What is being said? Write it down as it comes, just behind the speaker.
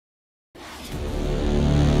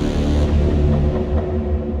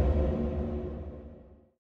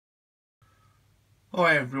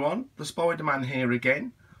Hi everyone, the Spiderman here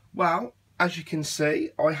again. Well, as you can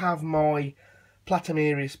see, I have my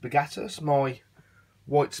Platymeris Biguttatus, my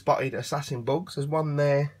white spotted assassin bugs. There's one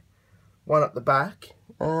there, one at the back,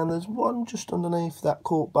 and there's one just underneath that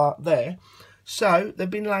cork bark there. So they've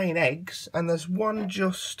been laying eggs, and there's one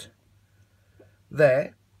just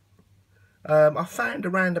there. I found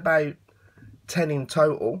around about 10 in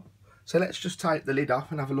total. So let's just take the lid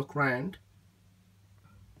off and have a look round.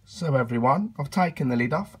 So everyone, I've taken the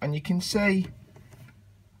lid off and you can see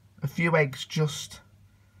a few eggs just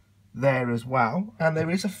there as well, and there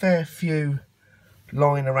is a fair few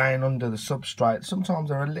lying around under the substrate. Sometimes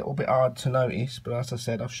they're a little bit hard to notice, but as I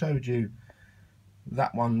said, I've showed you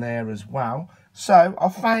that one there as well. So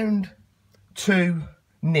I've found two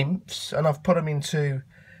nymphs and I've put them into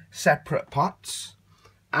separate pots,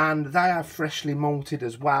 and they are freshly molted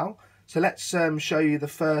as well. So let's show you the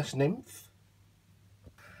first nymph.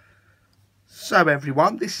 So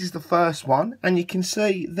everyone, this is the first one, and you can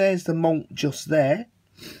see there's the molt just there.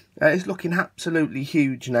 It's looking absolutely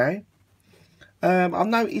huge now. I've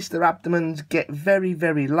noticed their abdomens get very,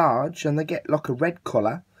 very large, and they get like a red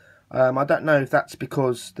colour. I don't know if that's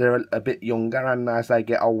because they're a bit younger, and as they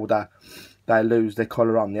get older, they lose their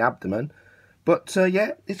colour on the abdomen. But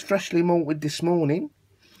yeah, it's freshly molted this morning.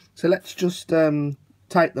 So let's just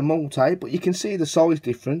take the molt out, but you can see the size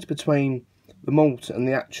difference between the molt and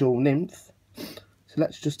the actual nymph. So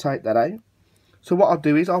let's just take that out. So what I'll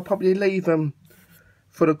do is I'll probably leave them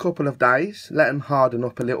for a couple of days, let them harden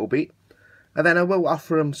up a little bit, and then I will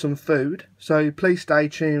offer them some food. So please stay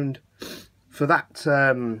tuned for that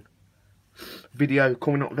video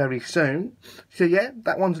coming up very soon. So yeah,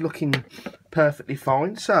 that one's looking perfectly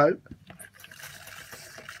fine. So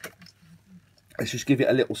let's just give it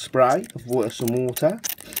a little spray of some water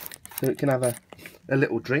so it can have a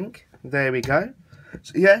little drink. There we go.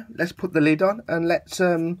 So yeah, let's put the lid on and let's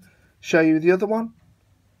show you the other one.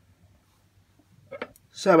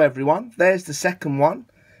 So everyone, there's the second one,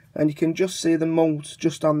 and you can just see the molt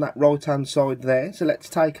just on that right hand side there. So let's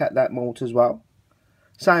take out that molt as well.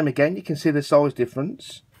 Same again, you can see the size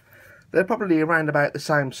difference. They're probably around about the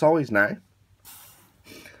same size now.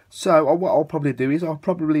 So what I'll probably do is I'll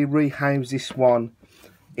probably rehouse this one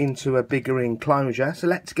into a bigger enclosure. So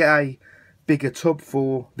let's get a bigger tub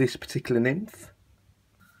for this particular nymph.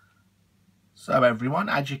 So everyone,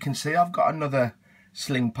 as you can see, I've got another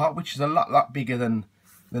sling pot, which is a lot bigger than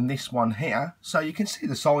this one here. So you can see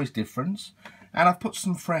the size difference. And I've put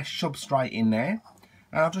some fresh substrate in there.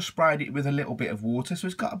 And I've just sprayed it with a little bit of water, so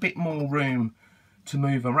it's got a bit more room to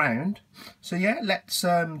move around. So yeah, let's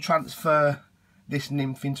transfer this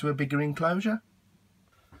nymph into a bigger enclosure.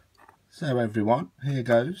 So everyone, here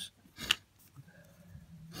goes.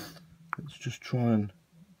 Let's just try and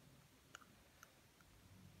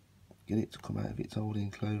get it to come out of its old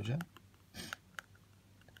enclosure.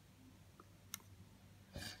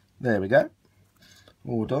 There we go,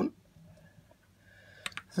 all done.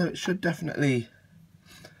 So it should definitely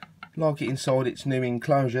like it inside its new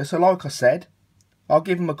enclosure. So like I said, I'll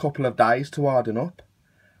give them a couple of days to harden up,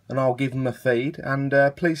 and I'll give them a feed, and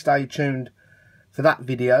please stay tuned for that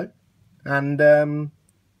video, and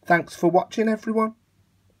thanks for watching everyone.